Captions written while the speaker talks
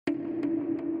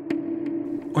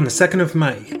On the 2nd of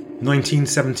May,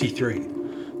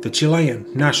 1973, the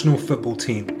Chilean national football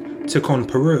team took on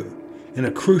Peru in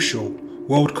a crucial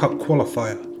World Cup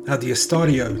qualifier at the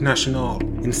Estadio Nacional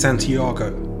in Santiago.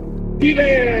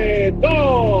 Chile,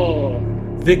 go!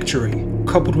 Victory,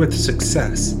 coupled with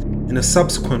success in a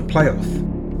subsequent playoff,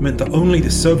 meant that only the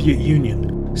Soviet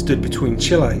Union stood between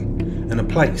Chile and a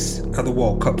place at the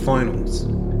World Cup finals.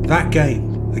 That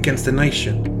game against a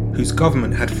nation whose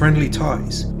government had friendly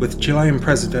ties with Chilean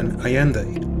President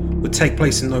Allende would take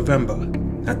place in November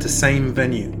at the same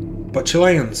venue. But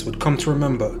Chileans would come to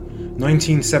remember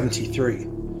 1973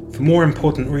 for more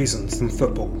important reasons than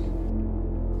football.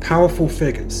 Powerful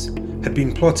figures had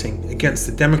been plotting against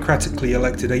the democratically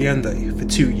elected Allende for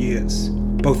 2 years,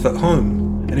 both at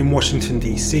home and in Washington,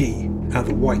 D.C. at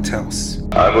the White House.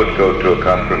 I would go to a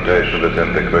confrontation with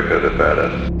him, the quicker the better.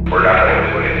 We're not going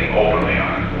to put anything openly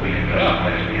on. We can put some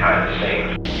things behind the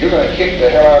scenes. You're going to kick the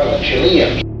hell out of the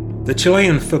Chileans. The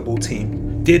Chilean football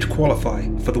team did qualify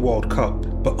for the World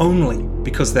Cup, but only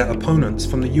because their opponents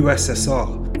from the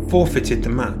USSR forfeited the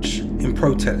match in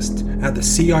protest at the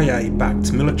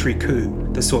CIA-backed military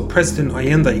coup that saw President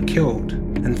Allende killed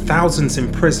and thousands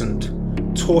imprisoned,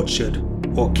 tortured,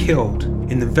 or killed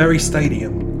in the very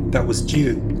stadium that was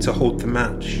due to hold the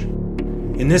match.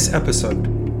 In this episode,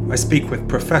 I speak with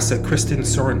Professor Kristin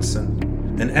Sorenson,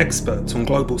 an expert on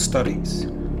global studies,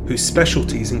 whose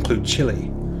specialties include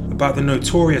Chile, about the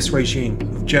notorious regime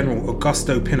of General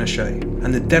Augusto Pinochet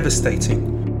and the devastating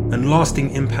and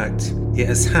lasting impact it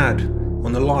has had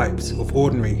on the lives of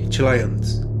ordinary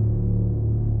Chileans.